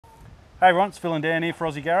Hey everyone, it's Phil and Dan here for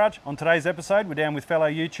Aussie Garage. On today's episode, we're down with fellow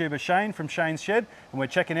YouTuber Shane from Shane's Shed, and we're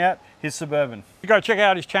checking out his Suburban. You go check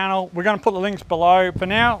out his channel. We're going to put the links below. For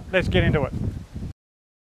now, let's get into it.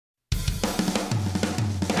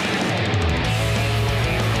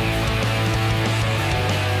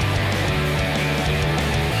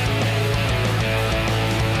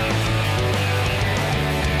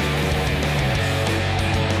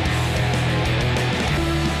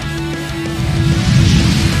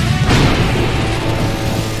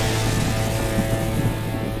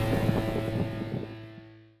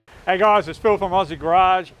 Hey guys, it's Phil from Aussie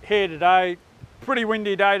Garage here today. Pretty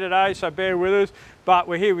windy day today, so bear with us. But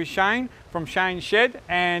we're here with Shane from Shane's Shed.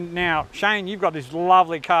 And now, Shane, you've got this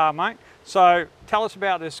lovely car, mate. So tell us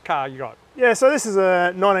about this car you got. Yeah, so this is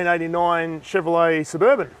a 1989 Chevrolet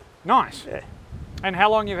Suburban. Nice. Yeah. And how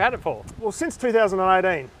long you've had it for? Well, since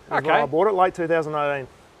 2018 is when I bought it, late 2018.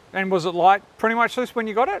 And was it like pretty much this when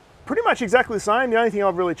you got it? Pretty much exactly the same. The only thing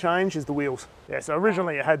I've really changed is the wheels. Yeah, so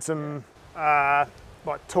originally it had some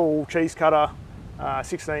like tall cheese cutter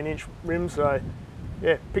 16-inch rims, so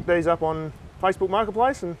yeah, picked these up on Facebook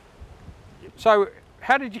Marketplace. And so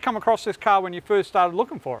how did you come across this car when you first started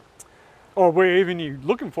looking for it, or were even you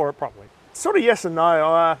looking for it properly? Sort of yes and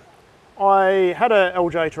no. I had a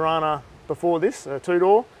LJ Tirana before this, a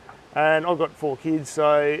two-door, and I've got 4 kids,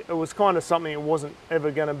 so it was kind of something that wasn't ever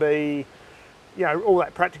going to be, you know, all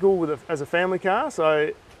that practical with as a family car. So,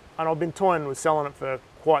 and I've been toying with selling it for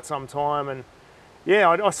quite some time, and yeah,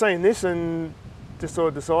 I seen this and just sort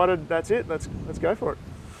of decided that's it, let's go for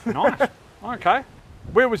it. Nice. Okay.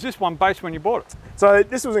 Where was this one based when you bought it? So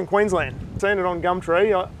this was in Queensland. Seen it on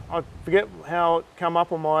Gumtree. I forget how it come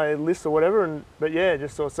up on my list or whatever, but yeah,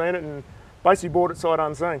 just sort of seen it and basically bought it sight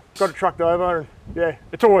unseen. Got it trucked over, and yeah.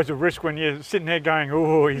 It's always a risk when you're sitting there going,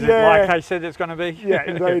 oh, is it like they said it's going to be? Yeah,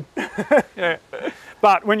 indeed. Yeah.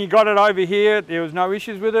 But when you got it over here, there was no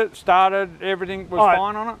issues with it, started, everything was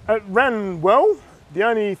fine on it? It ran well. The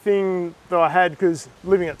only thing that I had, because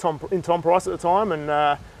living in Tom Price at the time, and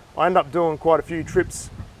I ended up doing quite a few trips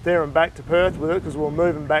there and back to Perth with it because we were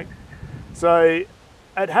moving back. So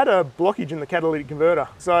it had a blockage in the catalytic converter.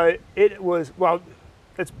 So it was, well,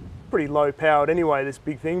 it's pretty low powered anyway, this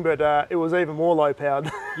big thing, but it was even more low powered.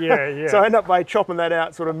 Yeah. So I ended up chopping that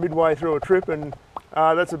out sort of midway through a trip, and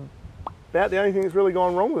that's about the only thing that's really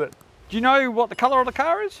gone wrong with it. Do you know what the colour of the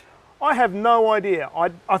car is? I have no idea.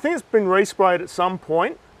 I think it's been resprayed at some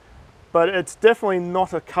point, but it's definitely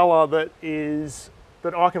not a colour that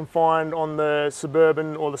I can find on the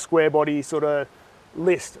Suburban or the square body sort of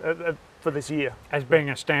list for this year. As being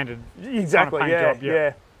a standard exactly, kind of paint job,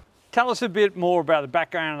 yeah. Tell us a bit more about the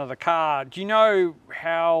background of the car. Do you know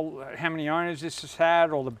how many owners this has had,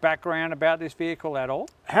 or the background about this vehicle at all?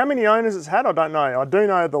 How many owners it's had, I don't know. I do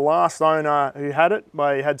know the last owner who had it,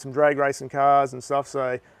 they had some drag racing cars and stuff,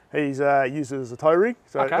 so he's used it as a tow rig.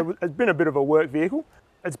 So it's been a bit of a work vehicle.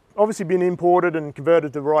 It's obviously been imported and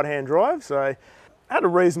converted to right-hand drive, so had a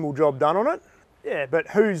reasonable job done on it. Yeah, but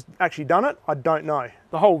who's actually done it, I don't know.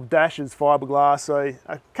 The whole dash is fiberglass, so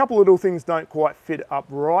a couple of little things don't quite fit up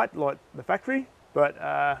right, like the factory, but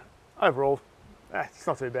overall, it's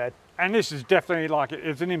not too bad. And this is definitely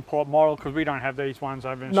it's an import model, because we don't have these ones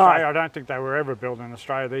over in Australia. I don't think they were ever built in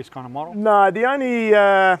Australia, these kind of models. No, the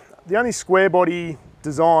only square body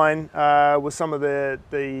design was some of the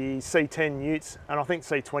C10 utes, and I think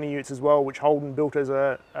C20 utes as well, which Holden built as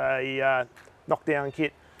a knockdown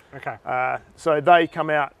kit. Okay. So they come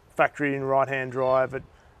out factory in right-hand drive.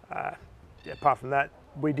 Yeah, apart from that,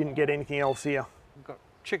 we didn't get anything else here. We've got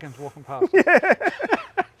chickens walking past.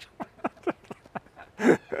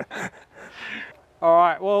 All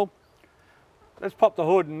right, well, let's pop the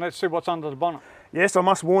hood and let's see what's under the bonnet. Yes, I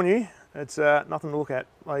must warn you, it's nothing to look at.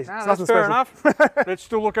 It's that's fair enough. Let's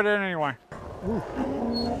still look at it anyway.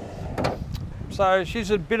 Ooh. So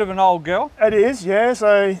she's a bit of an old girl. It is, yeah.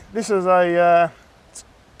 So this is a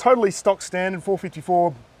totally stock standard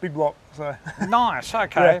 454 big block. So nice.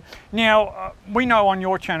 Okay. Yeah. Now we know on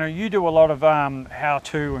your channel you do a lot of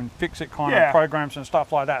how-to and fix-it kind of programs and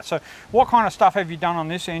stuff like that. So what kind of stuff have you done on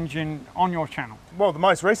this engine on your channel? Well, the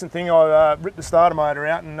most recent thing, I ripped the starter motor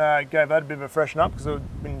out and gave that a bit of a freshen up, because it's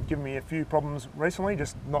been giving me a few problems recently,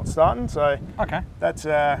 just not starting. So that's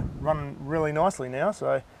running really nicely now.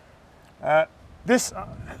 So this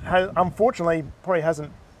unfortunately probably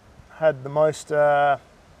hasn't had the most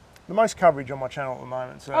coverage on my channel at the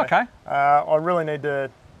moment. So I really need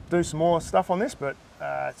to do some more stuff on this, but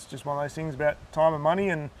it's just one of those things about time and money,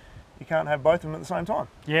 and you can't have both of them at the same time.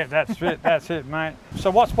 Yeah, that's it. That's it, mate. So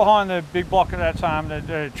what's behind the big block of that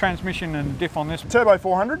the transmission and diff on this? Turbo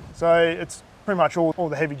 400, so it's pretty much all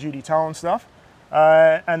the heavy duty towing stuff.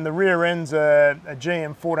 And the rear end's a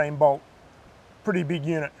GM 14 Bolt. Pretty big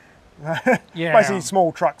unit. Yeah. Basically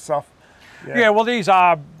small truck stuff. Yeah, well, these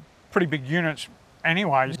are pretty big units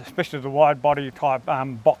anyway, especially the wide body type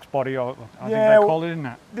box body, I think they call it, isn't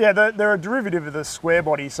it? Yeah, they're a derivative of the square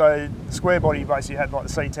body. So the square body basically had like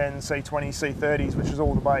the C10s, C20s, C30s, which is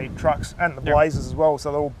all the bay trucks, and the Blazers as well.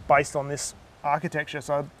 So they're all based on this architecture.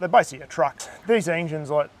 So they're basically a truck. These engines,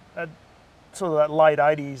 like sort of that late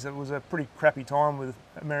 80s, it was a pretty crappy time with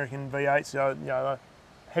American V8s. So, you know,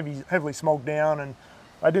 heavily smogged down, and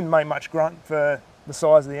they didn't make much grunt for the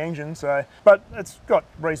size of the engine. So, but it's got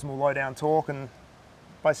reasonable low down torque, and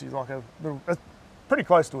basically like pretty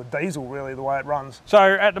close to a diesel, really, the way it runs. So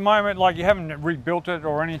at the moment, like, you haven't rebuilt it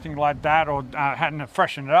or anything like that, or hadn't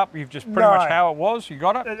freshened it up. You've just pretty much how it was. You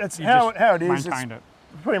got it. It's how it is. Maintained it.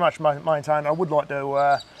 Pretty much maintained. I would like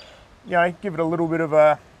to, you know, give it a little bit of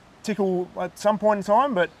a tickle at some point in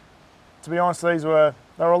time, but to be honest, they're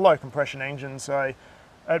a low compression engine, so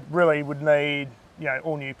it really would need, you know,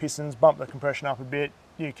 all new pistons, bump the compression up a bit,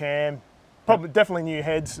 new cam, probably definitely new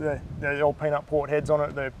heads. The old peanut port heads on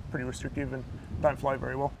it, they're pretty restrictive and don't flow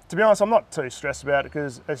very well. To be honest, I'm not too stressed about it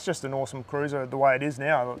because it's just an awesome cruiser the way it is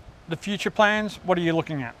now. The future plans, what are you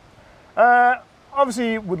looking at?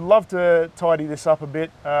 Obviously, would love to tidy this up a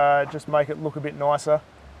bit, just make it look a bit nicer,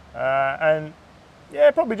 and yeah,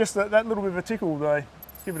 probably just that little bit of a tickle though.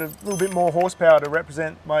 Give it a little bit more horsepower to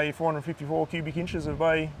represent my 454 cubic inches of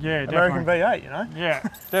a American V8, you know? Yeah,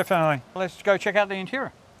 definitely. Let's go check out the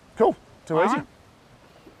interior. Cool, too easy.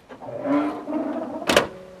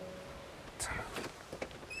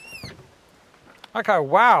 Okay,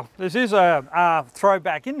 wow, this is a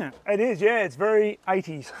throwback, isn't it? It is, yeah, it's very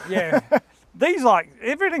 80s. Yeah. These, like,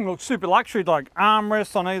 everything looks super luxury, like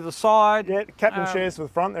armrests on either side. Yeah, captain chairs for the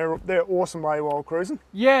front, they're awesome way while cruising.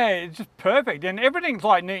 Yeah, it's just perfect. And everything's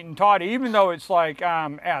like neat and tidy, even though it's like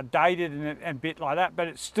outdated and a bit like that, but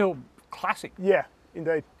it's still classic. Yeah,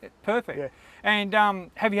 indeed. Perfect. Yeah. And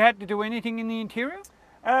have you had to do anything in the interior?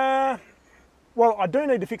 Well, I do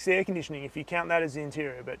need to fix the air conditioning if you count that as the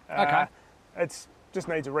interior, but it's just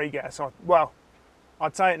needs a regas. Well,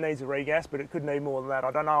 I'd say it needs a regas, but it could need more than that. I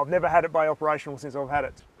don't know. I've never had it bay operational since I've had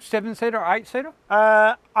it. 7-seater or 8-seater?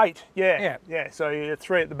 8, yeah. So you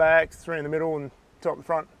 3 at the back, 3 in the middle, and 2 at the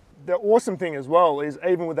front. The awesome thing as well is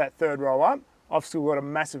even with that third row up, I've still got a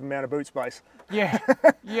massive amount of boot space. Yeah,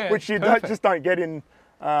 yeah. Which you just don't get in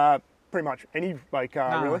pretty much any bay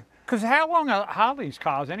car, really. Because how long are Harley's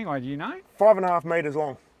cars anyway, do you know? 5.5 metres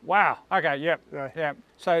long. Wow, okay, yep.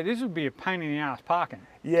 So this would be a pain in the ass parking.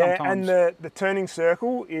 Yeah, sometimes. And the turning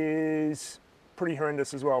circle is pretty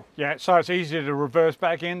horrendous as well. Yeah, so it's easier to reverse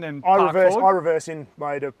back in than I park forward? I reverse in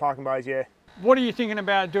way to parking bays, yeah. What are you thinking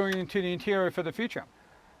about doing to the interior for the future?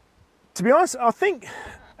 To be honest, I think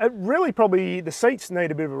it really probably, the seats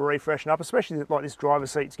need a bit of a refreshen up, especially like this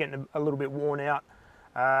driver's seat's getting a little bit worn out.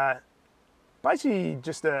 Basically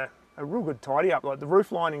just a real good tidy up, like the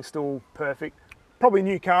roof lining's still perfect. Probably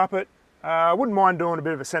new carpet. I wouldn't mind doing a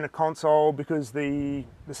bit of a centre console because the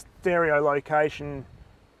stereo location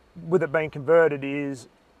with it being converted is,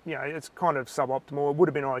 you know, it's kind of suboptimal. It would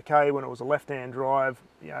have been okay when it was a left-hand drive,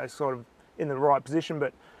 you know, sort of in the right position,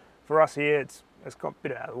 but for us here, it's got a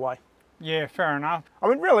bit out of the way. Yeah, fair enough. I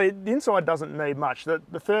mean, really, the inside doesn't need much. The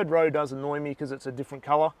third row does annoy me because it's a different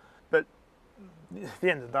colour, but at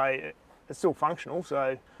the end of the day, it's still functional,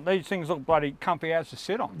 so. These things look bloody comfy as to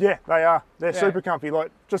sit on. Yeah, they are. They're super comfy, like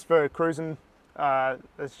just for cruising,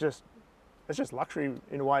 it's just luxury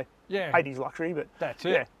in a way. Yeah. 80s luxury, but. That's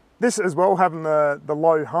it. Yeah. This as well, having the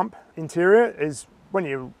low hump interior is when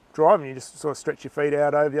you're driving, you just sort of stretch your feet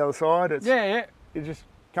out over the other side. It's, yeah. It's just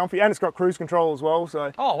comfy, and it's got cruise control as well,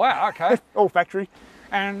 so. Oh, wow, okay. All factory.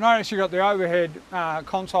 And notice you got the overhead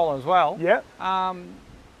console as well. Yeah.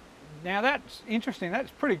 Now that's interesting, that's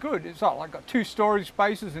pretty good. It's like got 2 storage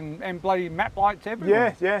spaces and bloody map lights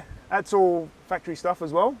everywhere. Yeah, that's all factory stuff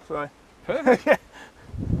as well, so. Perfect.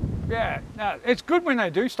 Yeah, no, it's good when they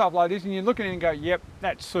do stuff like this and you look at it and go, yep,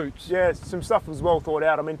 that suits. Yeah, some stuff was well thought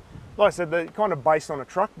out. I mean, like I said, they're kind of based on a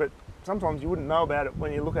truck, but sometimes you wouldn't know about it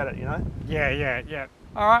when you look at it, you know? Yeah.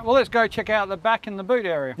 All right, well, let's go check out the back and the boot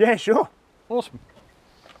area. Yeah, sure. Awesome.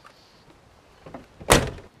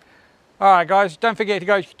 All right, guys, don't forget to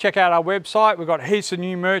go check out our website. We've got heaps of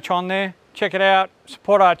new merch on there. Check it out,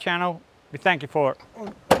 support our channel. We thank you for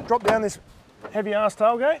it. Drop down this heavy ass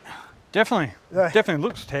tailgate. Definitely, definitely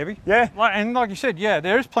looks heavy. Yeah. And like you said, yeah,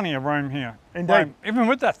 there is plenty of room here. Indeed. Like, even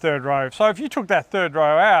with that third row. So if you took that third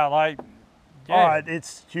row out, like, yeah. Oh,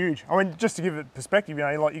 it's huge. I mean, just to give it perspective, you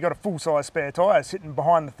know, like you got a full-size spare tyre sitting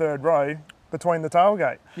behind the third row between the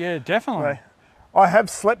tailgate. Yeah, definitely. So, I have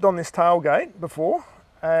slept on this tailgate before,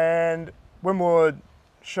 and when we were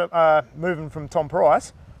moving from Tom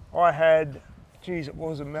Price, I had, geez, it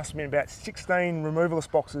must have been about 16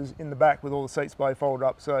 removalist boxes in the back with all the seats below folded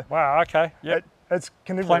up. So wow, okay, yep. It's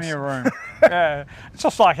carnivorous. Plenty of room. Yeah, it's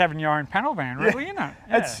just like having your own panel van, really, isn't it?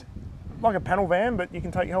 Yeah. It's like a panel van, but you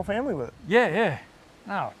can take your whole family with it. Yeah, yeah.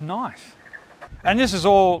 Oh, nice. And this is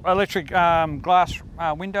all electric glass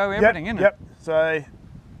window, everything, isn't it? Yep. So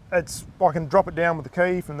I can drop it down with the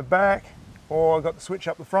key from the back, or I've got the switch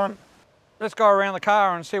up the front. Let's go around the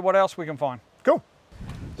car and see what else we can find. Cool.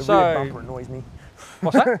 The rear bumper annoys me.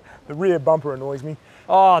 What's that? The rear bumper annoys me.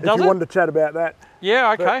 Oh, does it? If you wanted to chat about that.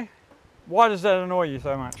 Yeah, okay. Why does that annoy you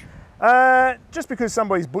so much? Just because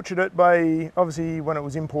somebody's butchered it by, obviously when it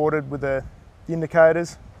was imported with the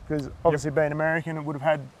indicators, because obviously being American it would have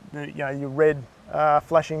had the, your red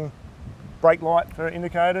flashing brake light for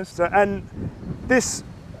indicators. So, and this,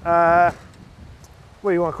 what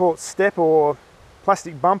do you want to call it, step or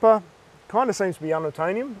plastic bumper, kind of seems to be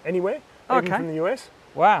un-titanium anywhere, even from the US.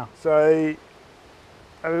 Wow. So it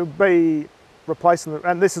will be replacing,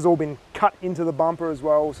 and this has all been cut into the bumper as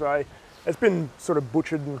well, so it's been sort of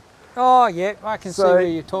butchered. And, oh yeah, I can see what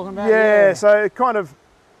you're talking about. Yeah, so it kind of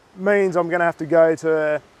means I'm going to have to go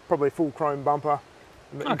to probably a full chrome bumper,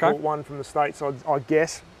 and import one from the States, I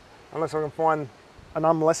guess, unless I can find an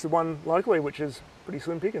unmolested one locally, which is pretty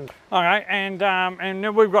slim pickings. Okay, and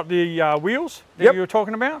then we've got the wheels that you were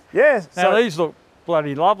talking about. Yeah. Now these look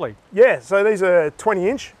bloody lovely. Yeah, so these are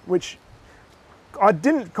 20-inch, which I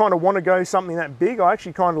didn't kind of want to go something that big. I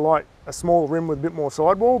actually kind of like a smaller rim with a bit more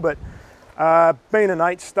sidewall, but being an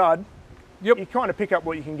 8 stud, you kind of pick up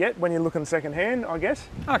what you can get when you're looking second hand, I guess.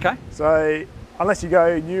 Okay. So unless you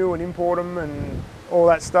go new and import them and all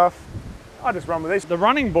that stuff, I just run with these. The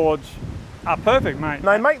running boards are perfect, mate.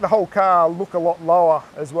 They make the whole car look a lot lower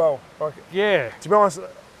as well. Like, yeah. To be honest,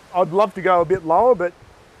 I'd love to go a bit lower, but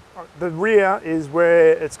the rear is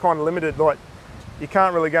where it's kind of limited. Like, you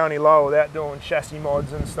can't really go any lower without doing chassis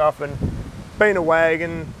mods and stuff, and being a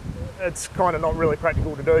wagon, it's kind of not really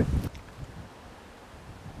practical to do.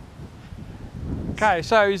 Okay,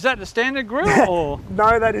 so is that the standard grille or?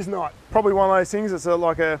 No, that is not. Probably one of those things that's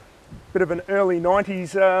like a bit of an early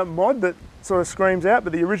 90s mod that sort of screams out,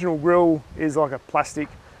 but the original grille is like a plastic.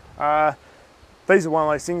 These are one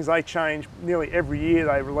of those things, they change nearly every year.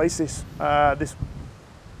 They release this, the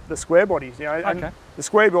square bodies, you know. And the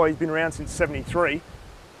square body's been around since 73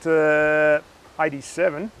 to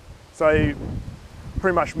 87. So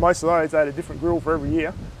pretty much most of those, they had a different grille for every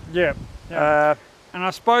year. Yeah. And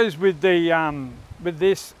I suppose with the with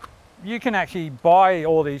this, you can actually buy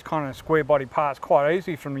all these kind of square body parts quite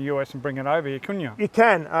easily from the US and bring it over here, couldn't you? You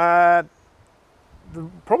can.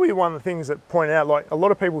 Probably one of the things that pointed out, like a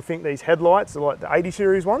lot of people think these headlights are like the 80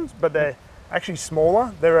 series ones, but they're actually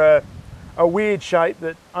smaller. They're a weird shape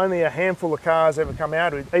that only a handful of cars ever come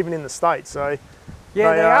out with, even in the States. So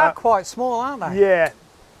yeah, they are quite small, aren't they? Yeah.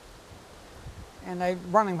 And they're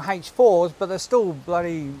running H4s, but they're still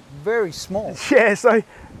bloody very small. Yeah, so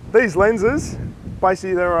these lenses,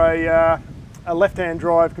 basically they're a left-hand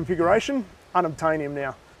drive configuration, unobtainium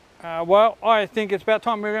now. Well, I think it's about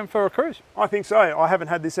time we went for a cruise. I think so. I haven't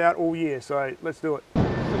had this out all year, so let's do it.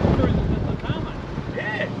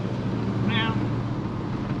 Yeah. Now,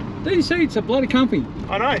 these seats are bloody comfy.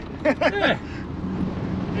 I know. Yeah.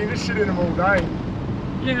 You just sit in them all day.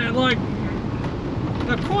 Yeah, like,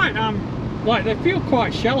 they're quite, like they feel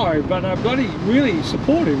quite shallow, but they're bloody really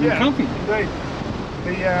supportive and comfy. Indeed.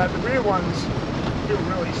 The rear ones feel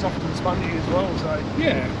really soft and spongy as well, so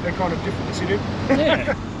yeah, they're kind of different to sit in.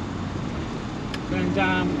 Yeah.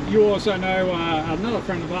 And you also know another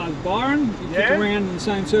friend of ours, Byron. He took around in the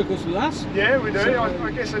same circles with us. Yeah, we do. So,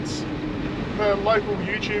 I guess it's for local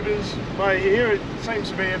YouTubers by here. It seems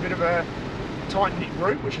to be a bit of a tight-knit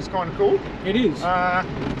group, which is kind of cool. It is.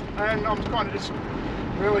 And I'm kind of just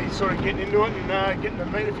really sort of getting into it and getting to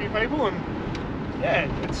meet a few people, and yeah,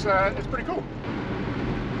 it's pretty cool.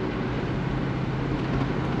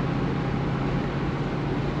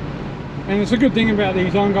 And it's a good thing about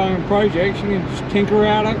these ongoing projects, you can just tinker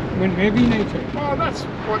at it whenever you need to. Well, that's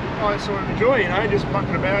what I sort of enjoy, you know, just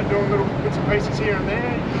mucking about, doing little bits and pieces here and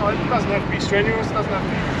there. It doesn't have to be strenuous, it doesn't have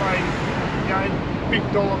to be, you know,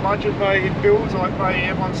 big dollar budget builds like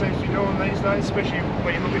everyone seems to be doing these days, especially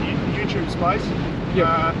when you look at YouTube space. You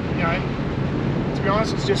know, to be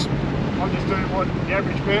honest, it's just, I'm just doing what the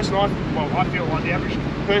average person, I feel like the average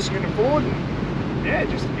person can afford, and yeah,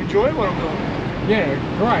 just enjoy what I'm doing. Yeah,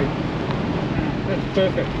 great. That's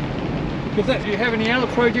perfect. Do you have any other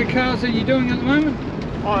project cars that you're doing at the moment?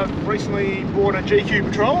 I've recently bought a GQ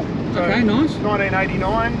Patrol. So okay, nice.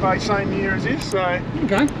 1989, the same year as this. So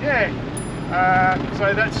okay, yeah.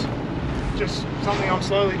 So that's just something I'm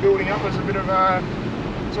slowly building up as a bit of a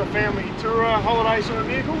sort of family tour holiday sort of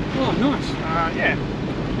vehicle. Oh, nice. Yeah.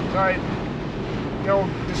 So the old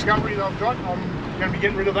Discovery that I've got, I'm going to be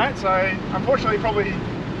getting rid of that. So unfortunately, probably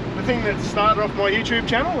the thing that started off my YouTube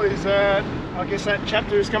channel is I guess that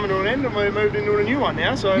chapter is coming to an end and we're moved into a new one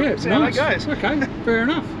now. So yeah, we'll see nice. how that goes. Okay, fair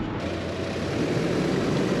enough.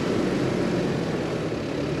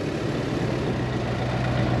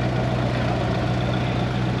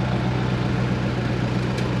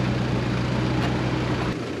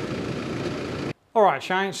 All right,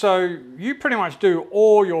 Shane, so you pretty much do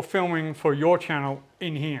all your filming for your channel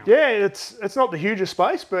in here. Yeah, it's not the hugest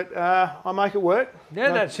space, but I make it work.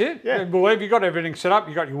 Yeah, that's it. Yeah. Well, have you got everything set up?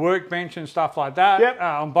 You got your workbench and stuff like that. Yep.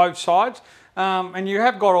 On both sides, and you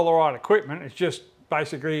have got all the right equipment. It's just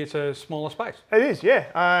basically it's a smaller space. It is,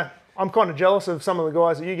 yeah. I'm kind of jealous of some of the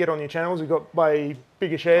guys that you get on your channels who've got way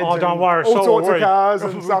bigger sheds. Oh, don't worry, all sorts of cars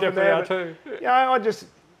and we stuff in there. Too. Yeah,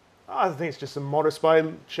 I think it's just a modest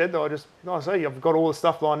bay shed that like I say, I've got all the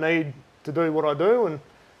stuff that I need to do what I do, and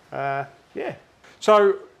yeah.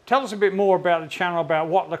 So tell us a bit more about the channel, about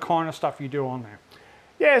what the kind of stuff you do on there.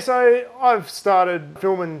 Yeah, so I've started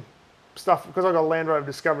filming stuff because I've got a Land Rover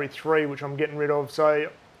Discovery 3, which I'm getting rid of. So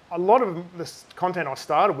a lot of the content I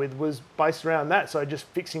started with was based around that. So just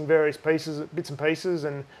fixing various pieces, bits and pieces,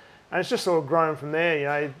 and it's just sort of grown from there. You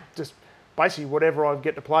know, just basically whatever I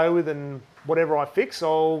get to play with and whatever I fix,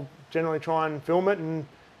 I'll generally try and film it and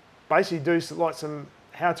basically do like some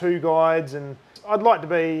how-to guides. And I'd like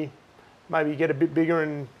to maybe get a bit bigger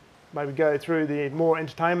and maybe go through the more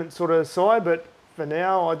entertainment sort of side, but for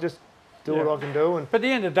now I just do what I can do. And but at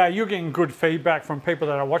the end of the day, you're getting good feedback from people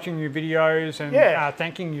that are watching your videos and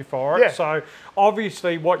thanking you for it. Yeah. So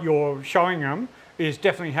obviously what you're showing them is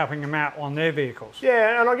definitely helping them out on their vehicles.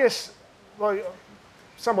 Yeah, and I guess like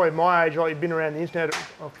somebody my age, like you've been around the internet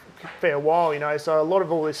a fair while, you know, so a lot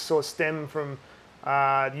of all this sort of stem from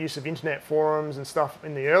the use of internet forums and stuff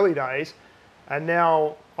in the early days, and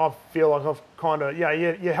now I feel like I've kind of,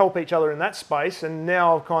 you help each other in that space, and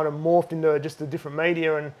now I've kind of morphed into just a different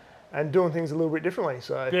media and doing things a little bit differently.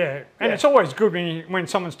 So yeah, and it's always good when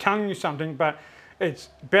someone's telling you something, but it's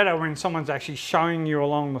better when someone's actually showing you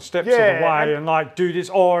along the steps of the way and like, do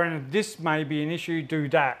this, or and this may be an issue, do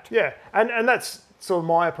that. Yeah, and that's sort of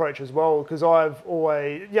my approach as well, because I've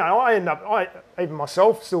always, you know, even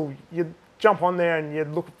myself still, you jump on there and you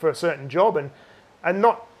look for a certain job and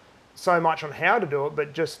not so much on how to do it,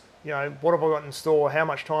 but just, you know, what have I got in store? How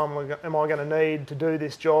much time am I going to need to do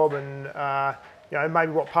this job? And, you know,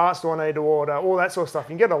 maybe what parts do I need to order? All that sort of stuff. You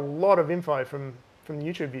can get a lot of info from the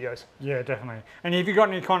YouTube videos. Yeah, definitely. And have you got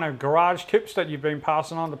any kind of garage tips that you've been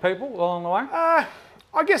passing on to people along the way?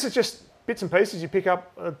 I guess it's just bits and pieces you pick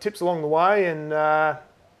up, tips along the way, and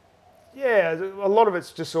yeah, a lot of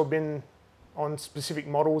it's just sort of been on specific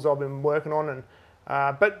models I've been working on, and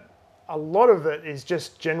but a lot of it is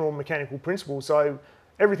just general mechanical principles. So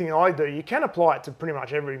everything I do, you can apply it to pretty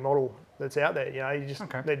much every model that's out there. You know, you just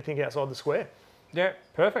need to think outside the square. Yeah,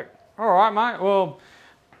 perfect. All right, mate. Well,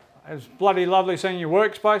 it's bloody lovely seeing your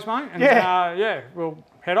workspace, mate. And yeah, we'll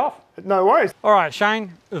head off. No worries. All right,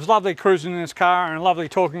 Shane, it was lovely cruising in this car and lovely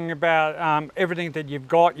talking about everything that you've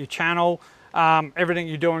got, your channel, everything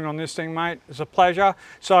you're doing on this thing, mate. It's a pleasure.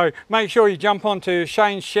 So make sure you jump onto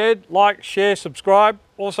Shane's Shed, like, share, subscribe.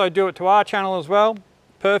 Also do it to our channel as well.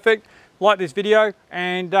 Perfect. Like this video,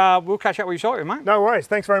 and we'll catch up with you shortly, mate. No worries.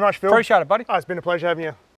 Thanks very much, Phil. Appreciate it, buddy. Oh, it's been a pleasure having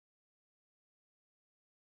you.